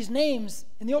these names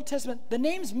in the Old Testament, the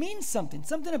names mean something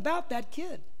about that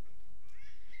kid.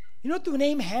 You know what the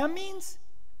name Ham means?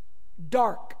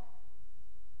 Dark.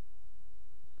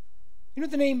 You know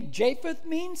what the name Japheth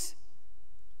means?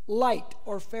 Light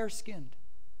or fair-skinned.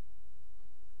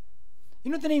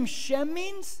 You know what the name Shem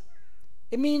means?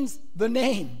 It means the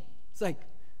name. It's like,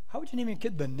 how would you name your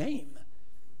kid the name?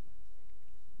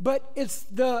 But it's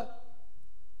the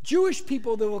Jewish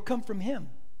people that will come from him.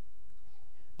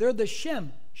 They're the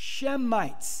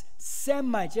Shemites,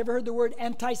 Semites. You ever heard the word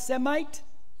anti-Semite?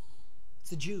 It's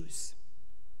the Jews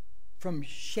from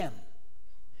Shem.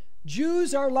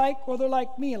 Jews are like, well, they're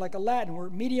like me, like a Latin. We're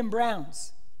medium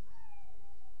browns.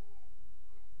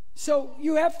 So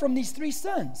you have from these three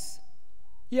sons,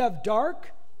 you have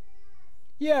dark,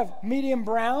 you have medium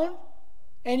brown,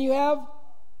 and you have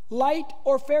light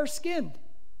or fair-skinned.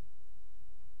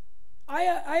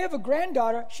 I have a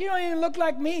granddaughter. She don't even look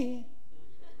like me.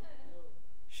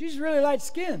 She's really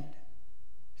light-skinned.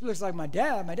 She looks like my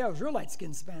dad. My dad was a real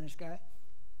light-skinned Spanish guy.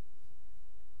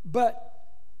 But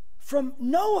from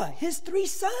Noah, his three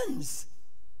sons,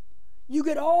 you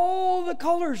get all the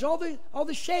colors, all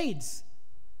the shades.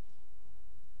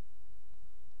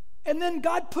 And then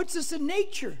God puts us in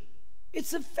nature.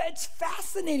 It's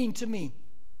fascinating to me.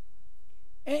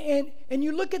 And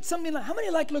you look at something like, how many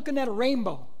like looking at a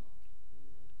rainbow?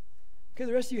 Okay,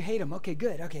 the rest of you hate them. Okay,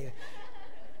 good. Okay.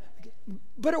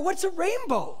 But what's a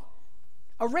rainbow?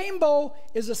 A rainbow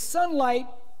is a sunlight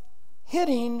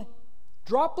hitting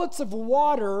droplets of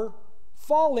water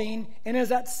falling, and as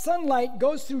that sunlight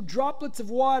goes through droplets of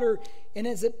water, and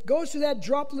as it goes through that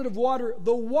droplet of water,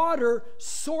 the water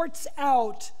sorts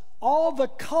out all the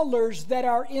colors that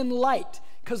are in light,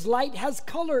 because light has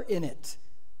color in it,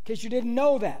 in case you didn't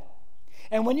know that.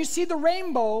 And when you see the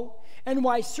rainbow, and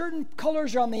why certain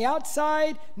colors are on the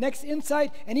outside, next inside,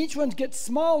 and each one gets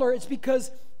smaller, it's because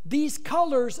these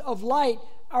colors of light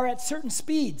are at certain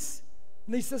speeds.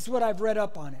 At least this is what I've read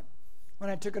up on it when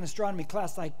I took an astronomy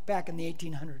class like back in the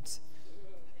 1800s.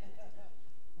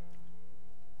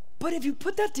 But if you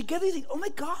put that together, you think, oh my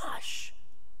gosh,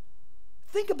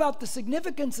 think about the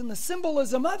significance and the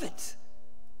symbolism of it.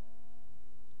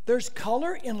 There's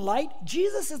color in light.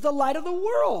 Jesus is the light of the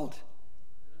world.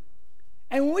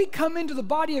 And when we come into the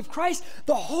body of Christ,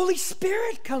 the Holy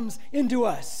Spirit comes into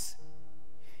us.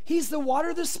 He's the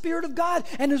water, the Spirit of God.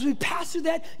 And as we pass through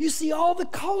that, you see all the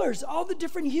colors, all the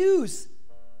different hues.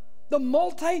 The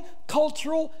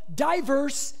multicultural,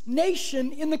 diverse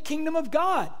nation in the kingdom of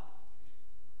God.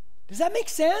 Does that make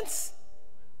sense?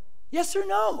 Yes or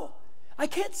no? I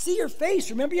can't see your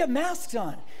face. Remember, you have masks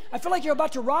on. I feel like you're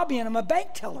about to rob me and I'm a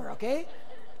bank teller, okay?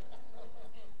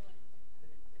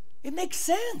 It makes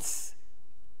sense.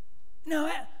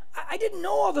 Now, I didn't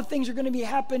know all the things are going to be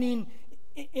happening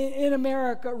in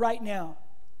America right now.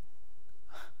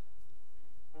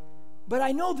 But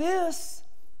I know this,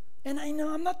 and I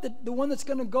know I'm not the one that's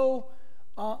going to go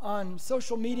on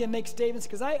social media and make statements,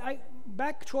 because I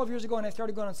back 12 years ago when I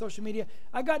started going on social media,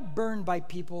 I got burned by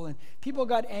people, and people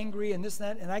got angry and this and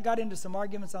that, and I got into some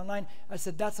arguments online. I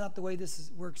said, that's not the way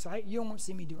works. So you won't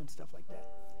see me doing stuff like that.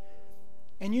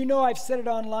 And you know I've said it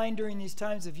online during these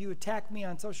times. If you attack me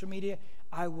on social media,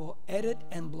 I will edit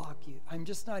and block you. I'm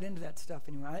just not into that stuff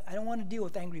anymore. I don't want to deal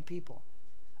with angry people.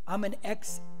 I'm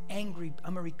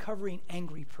a recovering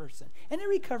angry person. Any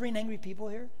recovering angry people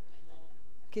here?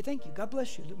 Okay, thank you. God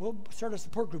bless you. We'll start a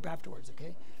support group afterwards,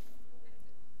 okay?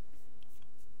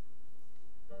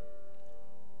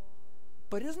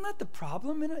 But isn't that the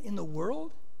problem in the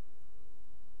world?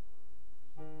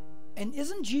 And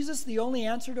isn't Jesus the only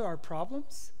answer to our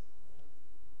problems?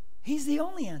 He's the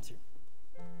only answer.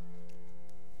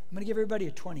 I'm going to give everybody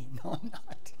a 20. No, I'm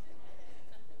not.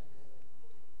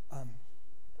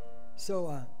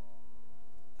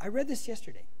 I read this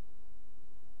yesterday.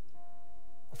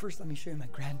 Well, first, let me show you my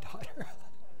granddaughter.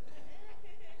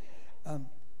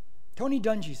 Tony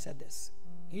Dungy said this.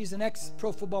 He's an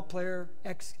ex-pro football player,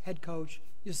 ex-head coach.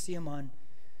 You'll see him on,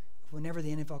 whenever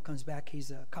the NFL comes back,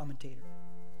 he's a commentator.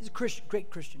 He's a Christian,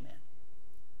 great Christian man.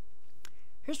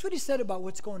 Here's what he said about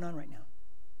what's going on right now.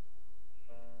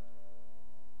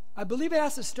 I believe it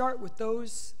has to start with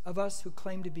those of us who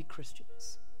claim to be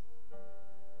Christians.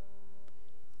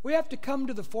 We have to come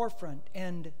to the forefront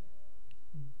and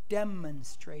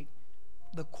demonstrate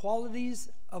the qualities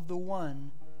of the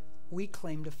one we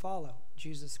claim to follow,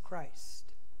 Jesus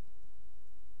Christ.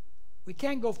 We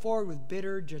can't go forward with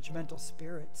bitter, judgmental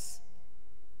spirits.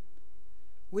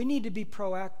 We need to be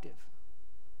proactive,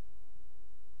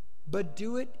 but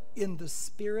do it in the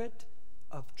spirit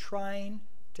of trying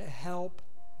to help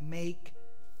make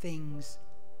things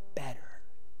better.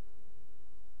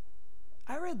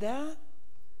 I read that.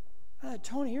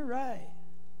 Tony, you're right.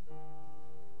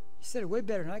 He said it way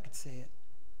better than I could say it.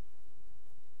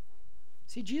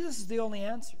 See, Jesus is the only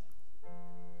answer.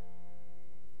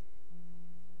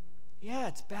 Yeah,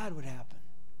 it's bad what happened.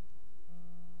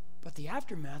 But the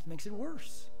aftermath makes it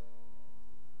worse.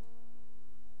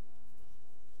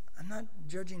 I'm not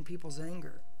judging people's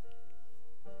anger.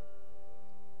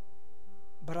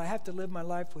 But I have to live my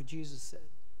life what Jesus said.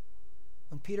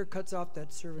 When Peter cuts off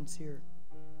that servant's ear,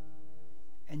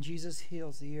 and Jesus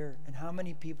heals the ear, and how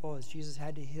many people has Jesus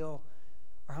had to heal,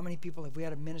 or how many people have we had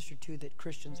to minister to that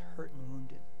Christians hurt and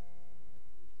wounded?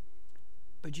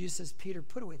 But Jesus says, Peter,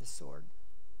 put away the sword.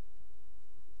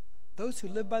 Those who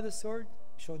live by the sword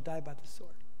shall die by the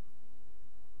sword.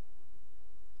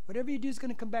 Whatever you do is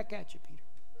going to come back at you, Peter.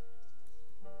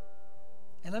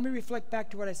 And let me reflect back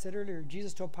to what I said earlier.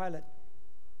 Jesus told Pilate,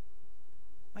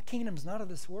 my kingdom's not of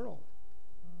this world.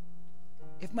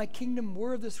 If my kingdom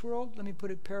were of this world, let me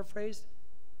put it paraphrased,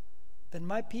 then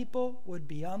my people would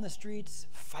be on the streets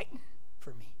fighting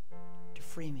for me, to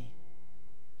free me.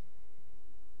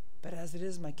 But as it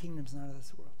is, my kingdom's not of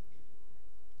this world.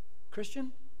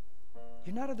 Christian,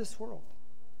 you're not of this world.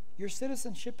 Your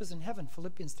citizenship is in heaven,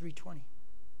 Philippians 3:20.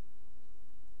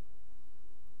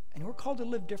 And we're called to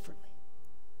live differently.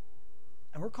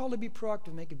 And we're called to be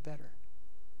proactive, make it better.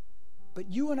 But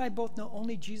you and I both know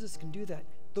only Jesus can do that.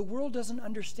 The world doesn't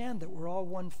understand that we're all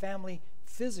one family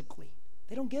physically.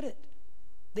 They don't get it.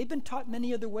 They've been taught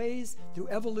many other ways through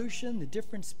evolution, the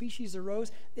different species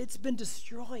arose. It's been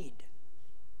destroyed.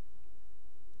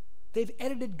 They've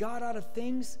edited God out of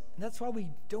things, and that's why we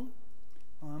don't.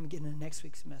 Oh, I'm getting into next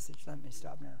week's message. Let me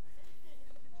stop now.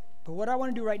 But what I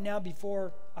want to do right now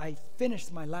before I finish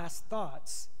my last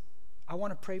thoughts, I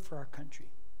want to pray for our country.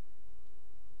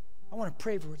 I want to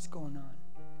pray for what's going on,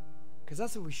 because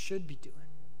that's what we should be doing.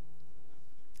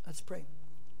 Let's pray.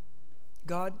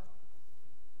 God,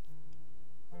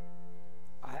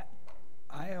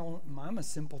 I'm a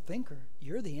simple thinker.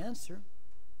 You're the answer.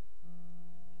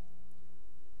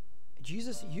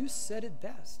 Jesus, you said it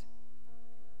best.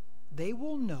 They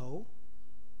will know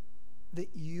that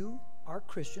you are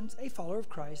Christians, a follower of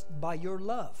Christ, by your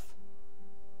love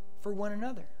for one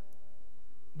another,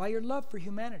 by your love for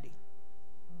humanity.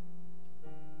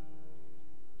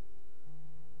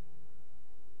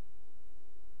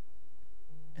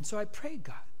 And so I pray,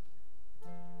 God,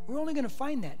 we're only going to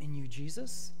find that in you,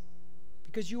 Jesus,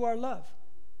 because you are love.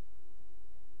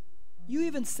 You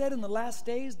even said in the last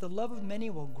days, the love of many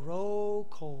will grow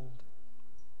cold.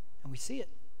 And we see it.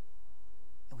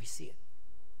 And we see it.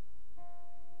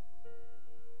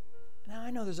 Now, I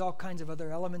know there's all kinds of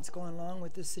other elements going along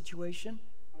with this situation,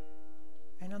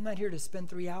 and I'm not here to spend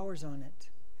 3 hours on it.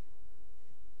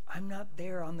 I'm not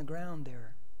there on the ground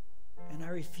there. And I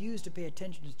refuse to pay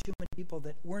attention to too many people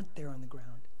that weren't there on the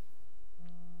ground.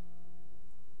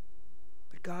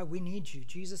 But God, we need you.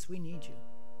 Jesus, we need you.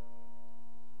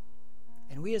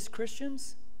 And we as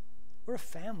Christians, we're a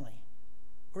family.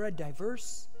 We're a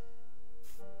diverse,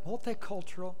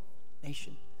 multicultural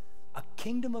nation. A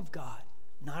kingdom of God,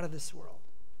 not of this world.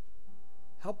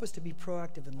 Help us to be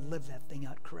proactive and live that thing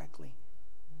out correctly.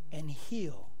 And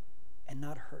heal and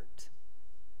not hurt.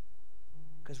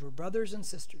 Because we're brothers and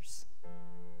sisters.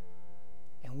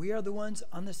 And we are the ones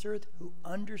on this earth who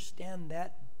understand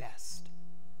that best.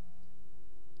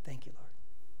 Thank you, Lord.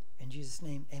 In Jesus'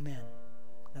 name, amen.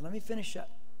 Now let me finish up.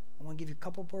 I want to give you a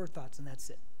couple more thoughts, and that's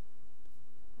it.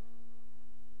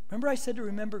 Remember I said to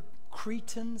remember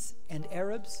Cretans and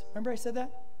Arabs? Remember I said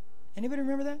that? Anybody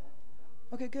remember that?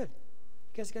 Okay, good.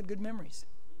 You guys got good memories.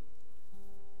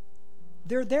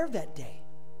 They're there that day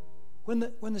when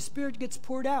the Spirit gets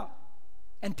poured out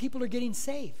and people are getting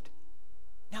saved.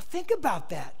 Now think about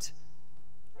that.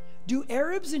 Do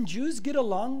Arabs and Jews get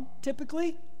along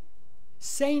typically?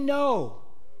 Say no.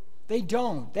 They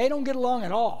don't. They don't get along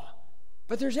at all.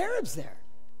 But there's Arabs there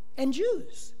and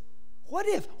Jews. What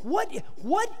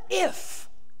if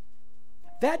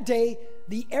that day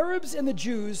the Arabs and the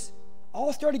Jews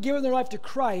all started giving their life to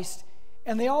Christ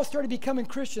and they all started becoming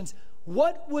Christians?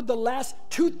 What would the last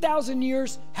 2,000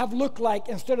 years have looked like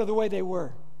instead of the way they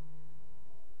were?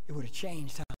 It would have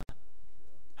changed, huh?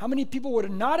 How many people would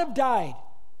not have died?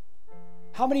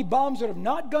 How many bombs would have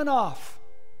not gone off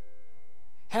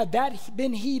had that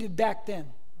been heeded back then?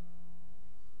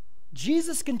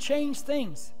 Jesus can change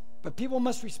things, but people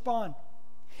must respond.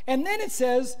 And then it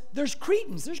says there's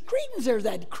Cretans. There's Cretans there.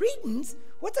 That Cretans?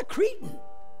 What's a Cretan?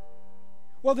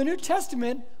 Well, the New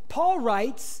Testament, Paul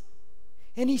writes,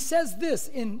 and he says this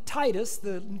in Titus,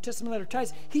 the New Testament letter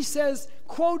Titus. He says,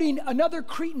 quoting another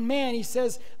Cretan man, he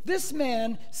says, this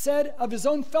man said of his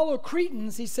own fellow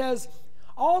Cretans, he says,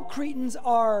 all Cretans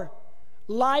are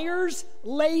liars,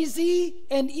 lazy,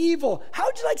 and evil. How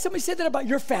would you like somebody to say that about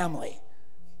your family?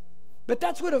 But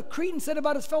that's what a Cretan said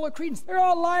about his fellow Cretans. They're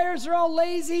all liars, they're all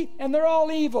lazy, and they're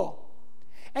all evil.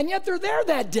 And yet they're there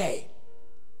that day.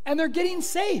 And they're getting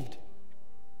saved.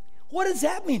 What does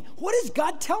that mean? What is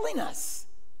God telling us?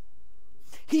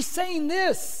 He's saying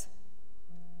this.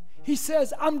 He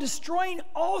says, I'm destroying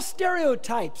all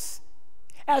stereotypes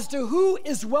as to who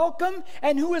is welcome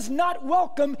and who is not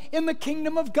welcome in the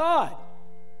kingdom of God.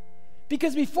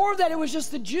 Because before that, it was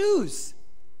just the Jews.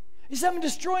 He said, I'm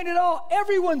destroying it all.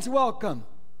 Everyone's welcome.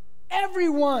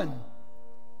 Everyone.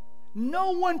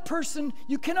 No one person,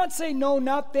 you cannot say, no,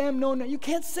 not them, no. You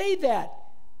can't say that.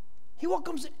 He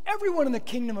welcomes everyone in the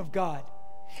kingdom of God.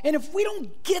 And if we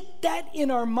don't get that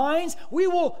in our minds, we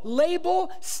will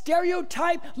label,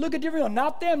 stereotype, look at different,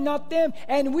 not them,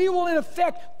 and we will in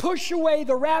effect push away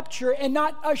the rapture and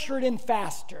not usher it in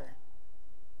faster.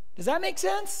 Does that make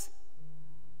sense?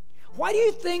 Why do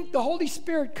you think the Holy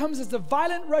Spirit comes as a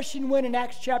violent rushing wind in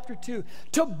Acts chapter 2?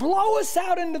 To blow us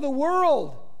out into the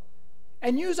world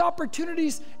and use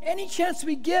opportunities any chance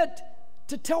we get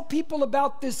to tell people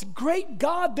about this great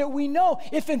God that we know,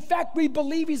 if in fact we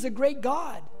believe He's a great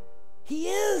God. He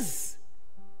is.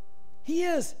 He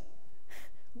is.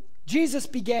 Jesus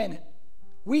began it.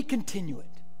 We continue it.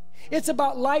 It's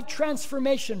about life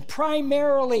transformation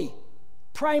primarily.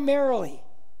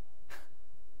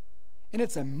 And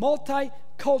it's a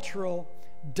multicultural,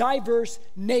 diverse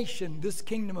nation, this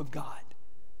kingdom of God.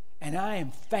 And I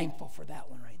am thankful for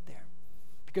that one right there.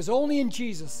 Because only in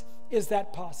Jesus is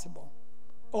that possible.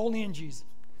 Only in Jesus.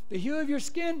 The hue of your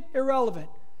skin, irrelevant.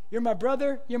 You're my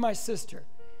brother, you're my sister.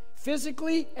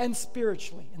 Physically and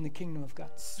spiritually in the kingdom of God.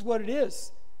 This is what it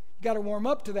is. You got to warm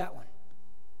up to that one.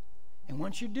 And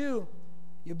once you do,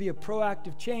 you'll be a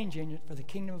proactive change agent for the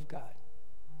kingdom of God.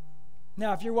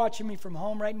 Now, if you're watching me from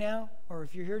home right now, or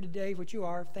if you're here today, which you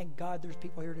are, thank God there's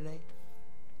people here today,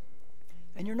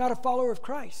 and you're not a follower of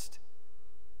Christ,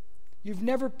 you've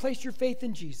never placed your faith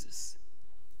in Jesus,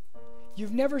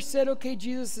 you've never said, okay,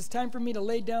 Jesus, it's time for me to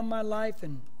lay down my life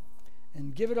and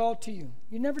give it all to you.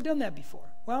 You've never done that before.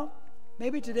 Well,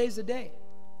 maybe today's the day.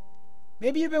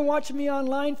 Maybe you've been watching me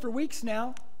online for weeks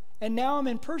now, and now I'm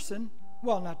in person.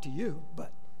 Well, not to you,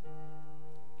 but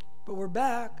we're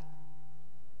back.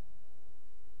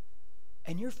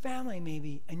 And your family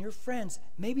maybe, and your friends,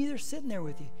 maybe they're sitting there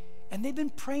with you, and they've been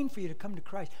praying for you to come to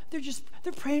Christ.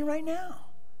 They're praying right now.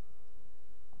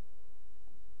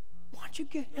 Why don't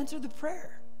you answer the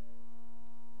prayer?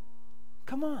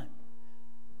 Come on.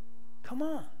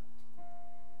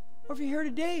 Or if you're here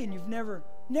today and you've never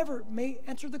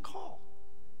answered the call.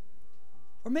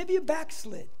 Or maybe you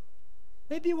backslid.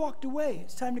 Maybe you walked away.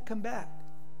 It's time to come back.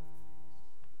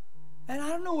 And I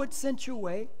don't know what sent you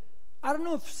away. I don't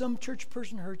know if some church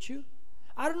person hurt you.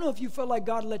 I don't know if you felt like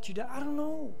God let you down. I don't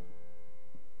know.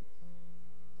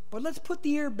 But let's put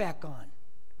the ear back on.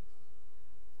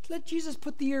 Let Jesus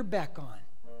put the ear back on.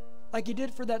 Like He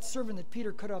did for that servant that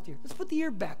Peter cut off the ear. Let's put the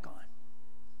ear back on.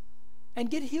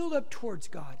 And get healed up towards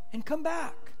God. And come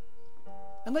back.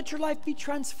 And let your life be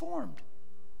transformed.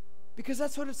 Because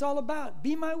that's what it's all about.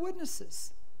 Be my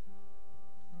witnesses.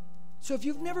 So if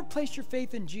you've never placed your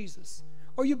faith in Jesus,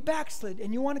 or you backslid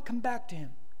and you want to come back to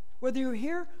Him, whether you're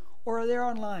here or there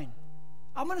online,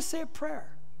 I'm going to say a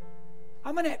prayer.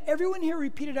 I'm going to have everyone here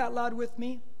repeat it out loud with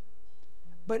me.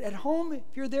 But at home, if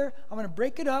you're there, I'm going to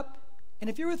break it up. And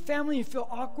if you're with family and you feel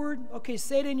awkward, okay,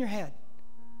 say it in your head.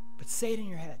 But say it in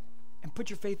your head and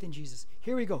put your faith in Jesus.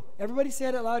 Here we go. Everybody say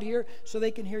it out loud here so they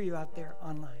can hear you out there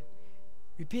online.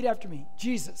 Repeat after me.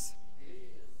 Jesus,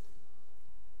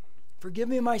 forgive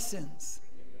me my sins.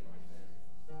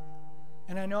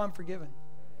 And I know I'm forgiven.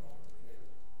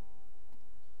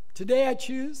 Today I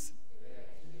choose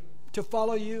to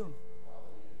follow you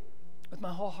with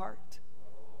my whole heart,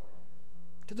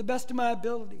 to the best of my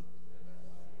ability.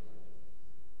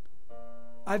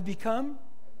 I've become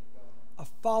a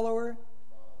follower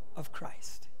of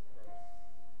Christ.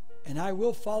 And I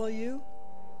will follow you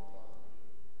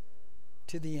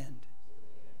to the end.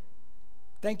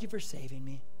 Thank you for saving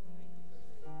me.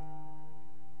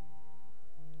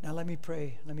 Now let me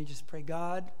pray. Let me just pray.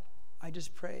 God, I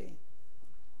just pray.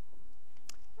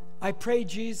 I pray,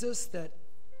 Jesus, that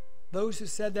those who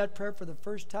said that prayer for the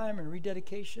first time in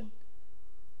rededication,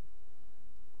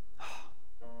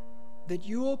 that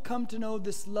you will come to know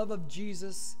this love of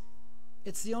Jesus.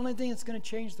 It's the only thing that's going to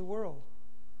change the world.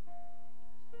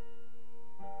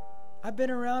 I've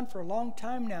been around for a long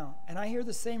time now, and I hear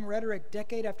the same rhetoric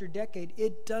decade after decade.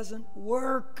 It doesn't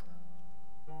work.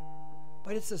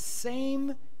 But it's the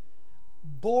same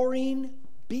boring,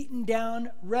 beaten down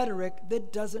rhetoric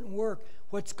that doesn't work.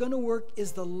 What's going to work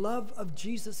is the love of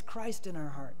Jesus Christ in our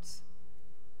hearts.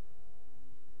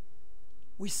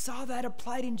 We saw that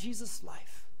applied in Jesus'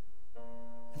 life.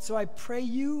 And so I pray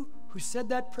you who said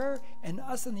that prayer, and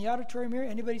us in the auditorium here,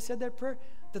 anybody said that prayer,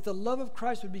 that the love of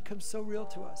Christ would become so real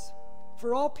to us.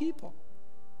 For all people.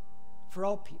 For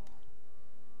all people.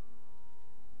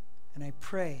 And I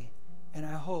pray and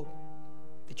I hope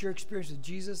that your experience with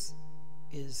Jesus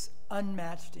is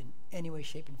unmatched in any way,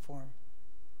 shape, and form.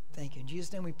 Thank you. In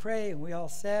Jesus' name we pray, and we all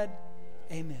said,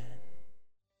 amen.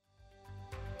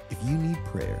 If you need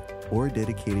prayer or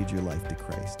dedicated your life to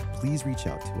Christ, please reach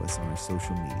out to us on our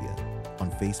social media,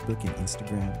 on Facebook and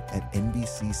Instagram at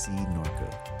NBCC Norco,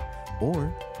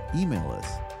 or email us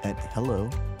at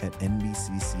hello@nbcc.com.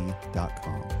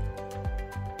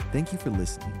 Thank you for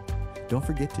listening. Don't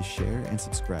forget to share and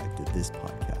subscribe to this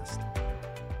podcast.